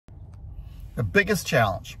The biggest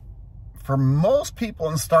challenge for most people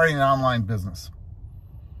in starting an online business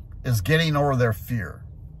is getting over their fear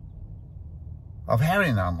of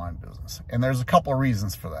having an online business. And there's a couple of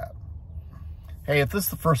reasons for that. Hey, if this is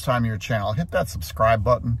the first time your channel, hit that subscribe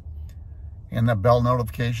button and the bell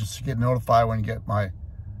notifications to get notified when you get my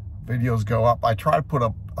videos go up. I try to put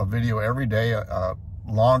up a video every day, a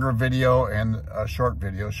longer video and a short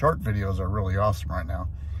video. Short videos are really awesome right now.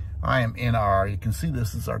 I am in you can see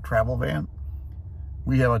this is our travel van.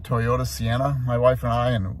 We have a Toyota Sienna, my wife and I,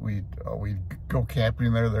 and we go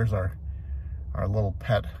camping there. There's our little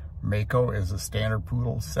pet. Mako is a standard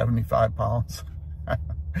poodle, 75 pounds.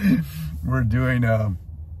 We're doing, we're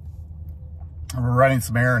running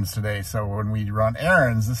some errands today. So when we run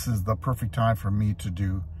errands, this is the perfect time for me to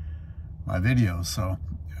do my videos. So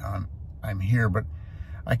I'm here, but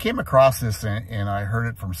I came across this and I heard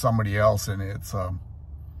it from somebody else, and it's,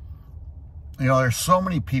 you know, there's so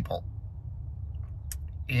many people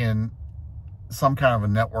in some kind of a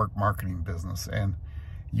network marketing business, and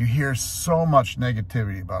you hear so much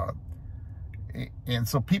negativity about it. And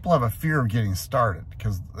so people have a fear of getting started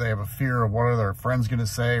because they have a fear of what are their friends going to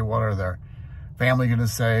say, what are their family going to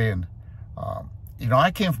say. And, you know,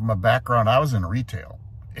 I came from a background, I was in retail,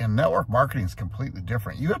 and network marketing is completely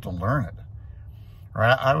different. You have to learn it,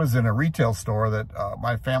 right? I was in a retail store that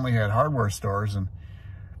my family had hardware stores, and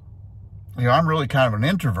you know, I'm really kind of an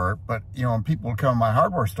introvert, but, you know, when people would come to my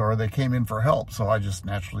hardware store, they came in for help, so I just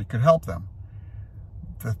naturally could help them.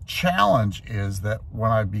 The challenge is that when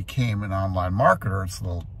I became an online marketer, it's a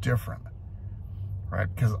little different, right?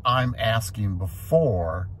 Because I'm asking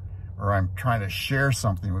before, or I'm trying to share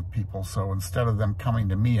something with people, so instead of them coming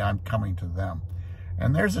to me, I'm coming to them.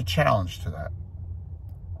 And there's a challenge to that.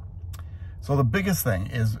 So the biggest thing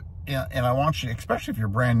is, and I want you, especially if you're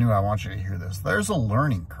brand new, I want you to hear this. There's a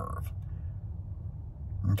learning curve.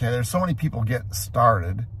 Okay, there's so many people get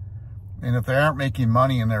started, and if they aren't making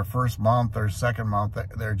money in their first month or second month,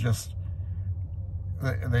 they're just,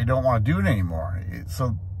 they don't want to do it anymore.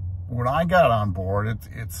 So when I got on board,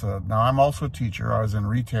 now I'm also a teacher. I was in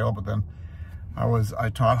retail, but then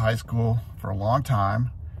I taught high school for a long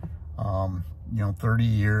time, you know, 30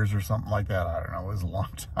 years or something like that. I don't know, it was a long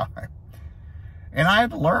time. And I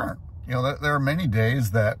had to learn, you know, there are many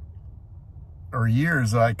days or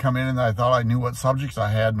years that I come in and I thought I knew what subjects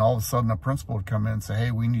I had, and all of a sudden a principal would come in and say, hey,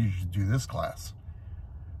 we need you to do this class.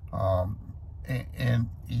 And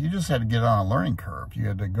you just had to get on a learning curve. You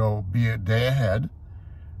had to go be a day ahead.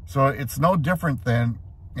 So it's no different than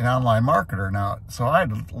an online marketer now. So I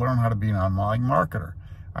had to learn how to be an online marketer.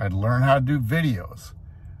 I had to learn how to do videos.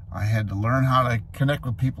 I had to learn how to connect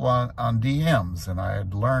with people on DMs, and I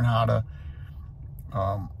had to learn how to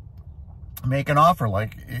make an offer.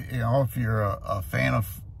 Like, you know, if you're a fan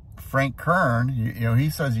of Frank Kern, you know, he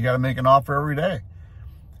says you got to make an offer every day.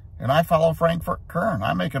 And I follow Frank Kern.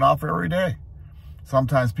 I make an offer every day.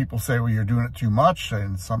 Sometimes people say, well, you're doing it too much.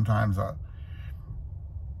 And sometimes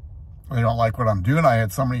they don't like what I'm doing. I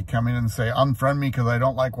had somebody come in and say, unfriend me because I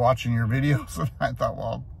don't like watching your videos. And I thought,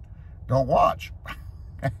 well, don't watch.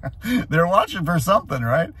 They're watching for something,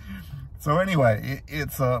 right? So anyway,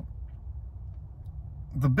 it's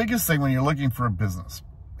the biggest thing when you're looking for a business,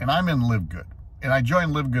 and I'm in LiveGood, and I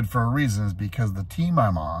joined LiveGood for a reason, is because the team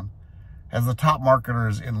I'm on has the top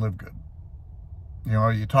marketers in LiveGood. You know,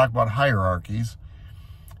 you talk about hierarchies.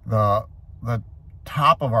 The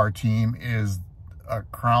top of our team is a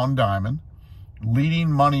crown diamond,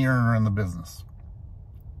 leading money earner in the business.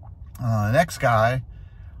 The next guy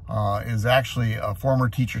is actually a former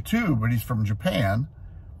teacher too, but he's from Japan,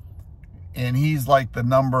 and he's like the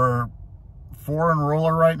number 4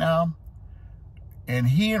 enroller right now, and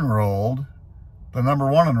he enrolled the number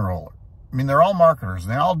 1 enroller. I mean, they're all marketers,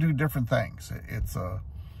 and they all do different things.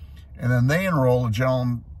 And then they enrolled a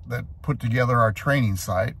gentleman that put together our training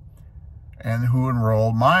site, and who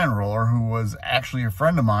enrolled my enroller, who was actually a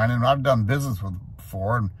friend of mine, and I've done business with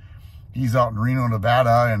before, and he's out in Reno,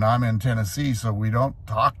 Nevada, and I'm in Tennessee, so we don't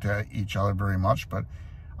talk to each other very much, but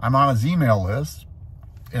I'm on his email list,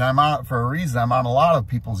 and I'm on it for a reason. I'm on a lot of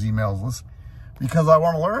people's emails list because I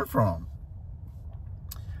want to learn from them.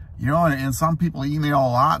 You know, and some people email a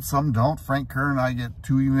lot, some don't. Frank Kern, I get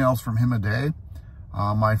 2 emails from him a day.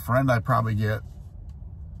 My friend, I probably get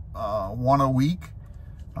 1 a week.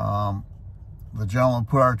 The gentleman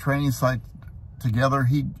put our training site together.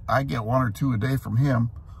 I get 1 or 2 a day from him.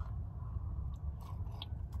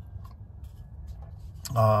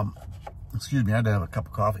 Excuse me, I had to have a cup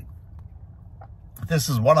of coffee. This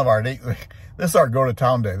is one of our days. This is our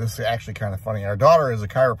go-to-town day. This is actually kind of funny. Our daughter is a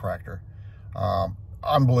chiropractor.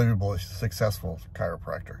 Unbelievably successful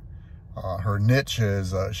chiropractor. Her niche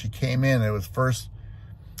is, she came in, it was first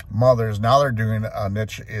mothers. Now they're doing a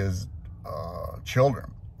niche is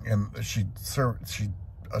children. And she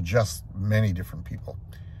adjusts many different people.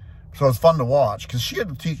 So it's fun to watch because she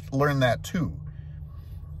had to learn that too.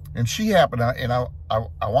 And she happened to, and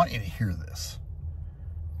I want you to hear this.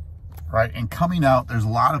 Right? And coming out, there's a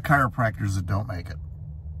lot of chiropractors that don't make it.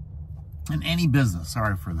 In any business,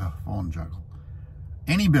 sorry for the phone juggle.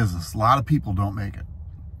 Any business, a lot of people don't make it.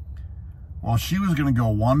 Well, she was going to go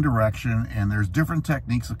one direction, and there's different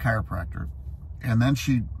techniques of chiropractor. And then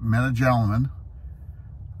she met a gentleman,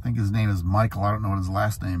 I think his name is Michael, I don't know what his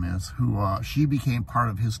last name is, who she became part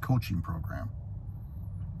of his coaching program.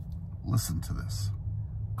 Listen to this.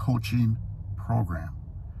 Coaching program.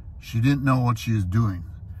 She didn't know what she was doing,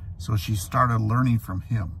 so she started learning from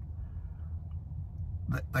him.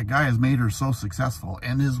 That guy has made her so successful,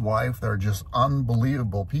 and his wife. They're just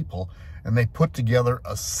unbelievable people, and they put together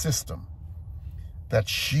a system that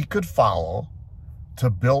she could follow to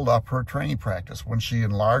build up her training practice. When she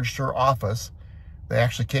enlarged her office, they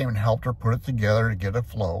actually came and helped her put it together to get a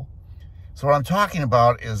flow. So what I'm talking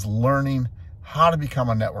about is learning how to become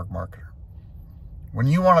a network marketer. When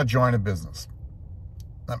you want to join a business,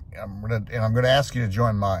 I'm going to ask you to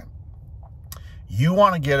join mine. You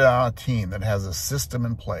want to get on a team that has a system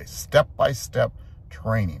in place, step-by-step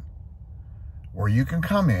training, where you can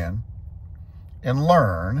come in and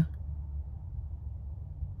learn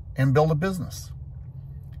and build a business.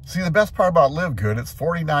 See, the best part about LiveGood, it's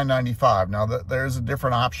 $49.95. Now, there's a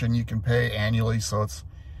different option you can pay annually, so it's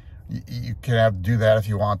you can do that if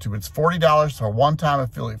you want to. But it's $40 for a one-time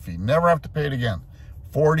affiliate fee. Never have to pay it again.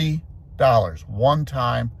 $40,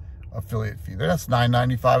 one-time affiliate fee. That's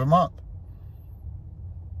 $9.95 a month.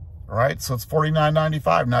 All right, so it's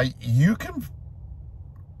 $49.95. Now, you can,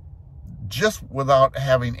 just without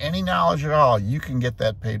having any knowledge at all, you can get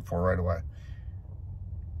that paid for right away.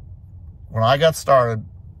 When I got started,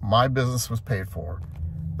 my business was paid for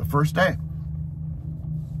the first day.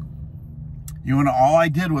 All I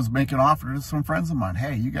did was make an offer to some friends of mine.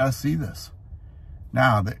 Hey, you got to see this.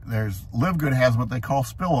 Now, LiveGood has what they call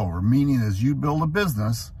spillover, meaning as you build a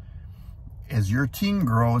business, as your team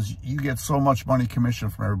grows, you get so much money commission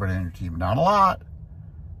from everybody on your team. Not a lot,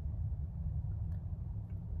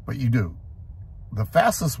 but you do. The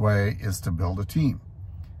fastest way is to build a team.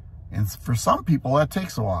 And for some people, that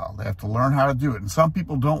takes a while. They have to learn how to do it. And some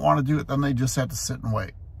people don't want to do it, then they just have to sit and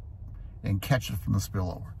wait and catch it from the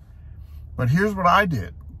spillover. But here's what I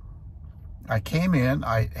did. I came in,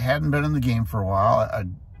 I hadn't been in the game for a while.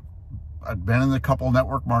 I'd been in a couple of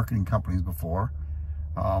network marketing companies before,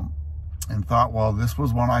 and thought, well, this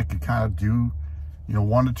was one I could kind of do,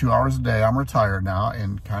 1 to 2 hours a day. I'm retired now,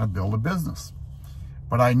 and kind of build a business.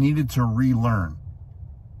 But I needed to relearn.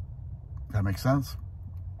 That makes sense?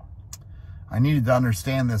 I needed to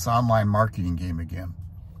understand this online marketing game again.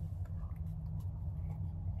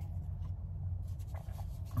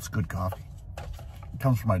 It's good coffee. It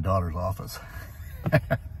comes from my daughter's office. And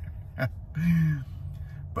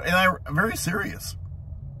I'm very serious.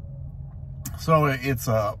 So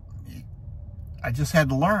I just had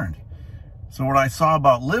to learn. So what I saw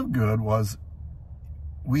about LiveGood was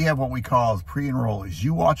we have what we call as pre-enrollees.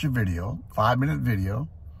 You watch a video, 5-minute video,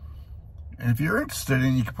 and if you're interested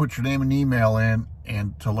in, you can put your name and email in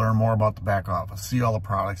and to learn more about the back office, see all the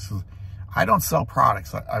products. I don't sell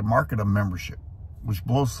products. I market a membership, which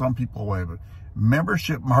blows some people away, but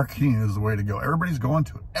membership marketing is the way to go. Everybody's going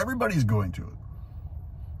to it. Everybody's going to it.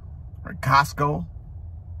 Right? Costco,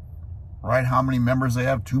 right? How many members they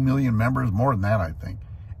have? 2 million members, more than that, I think.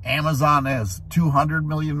 Amazon has 200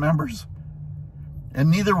 million members. And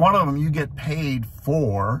neither one of them you get paid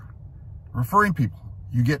for referring people.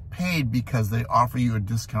 You get paid because they offer you a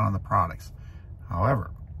discount on the products.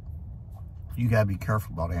 However, you got to be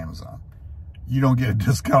careful about Amazon. You don't get a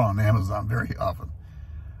discount on Amazon very often.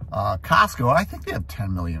 Costco, I think they have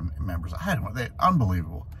 10 million members. I don't know. They're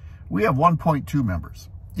unbelievable. We have 1.2 members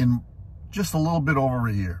in just a little bit over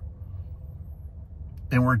a year.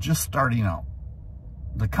 And we're just starting out.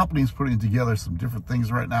 The company's putting together some different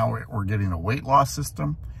things right now. We're getting a weight loss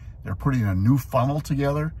system. They're putting a new funnel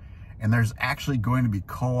together. And there's actually going to be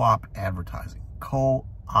co-op advertising.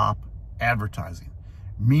 Co-op advertising.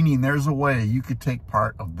 Meaning there's a way you could take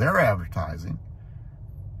part of their advertising.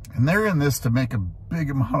 And they're in this to make a big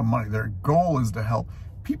amount of money. Their goal is to help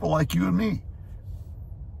people like you and me.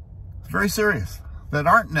 It's very serious. That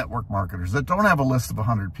aren't network marketers. That don't have a list of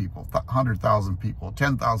 100 people, 100,000 people,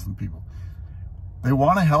 10,000 people. They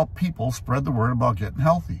want to help people spread the word about getting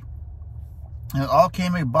healthy. And it all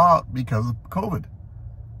came about because of COVID.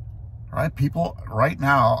 Right? People right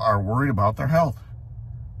now are worried about their health.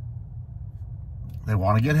 They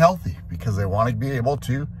want to get healthy because they want to be able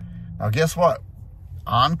to. Now, guess what?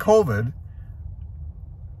 On COVID,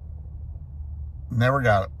 never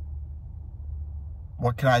got it.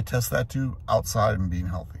 What can I test that to? Outside and being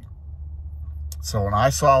healthy. So when I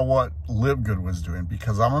saw what LiveGood was doing,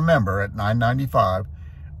 because I'm a member at $9.95,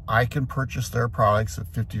 I can purchase their products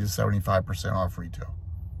at 50 to 75% off retail.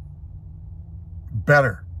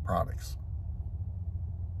 Better products.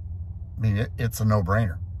 I mean, it's a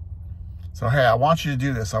no-brainer. So, hey, I want you to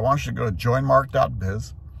do this. I want you to go to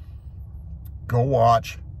joinmark.biz. Go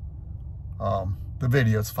watch the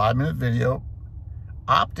video. It's a 5-minute video.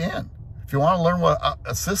 Opt in. If you want to learn what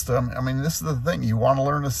a system, I mean, this is the thing. You want to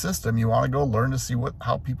learn a system. You want to go learn to see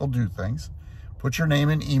how people do things. Put your name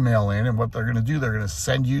and email in, and what they're going to do, they're going to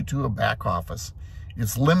send you to a back office.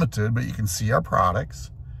 It's limited, but you can see our products.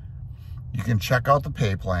 You can check out the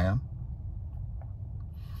pay plan.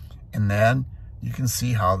 And then you can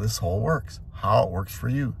see how this whole works, how it works for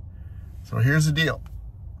you. So here's the deal.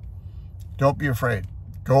 Don't be afraid.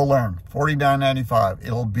 Go learn. $49.95.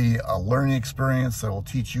 It'll be a learning experience that will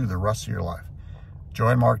teach you the rest of your life.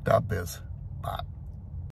 Joinmark.biz. Bye.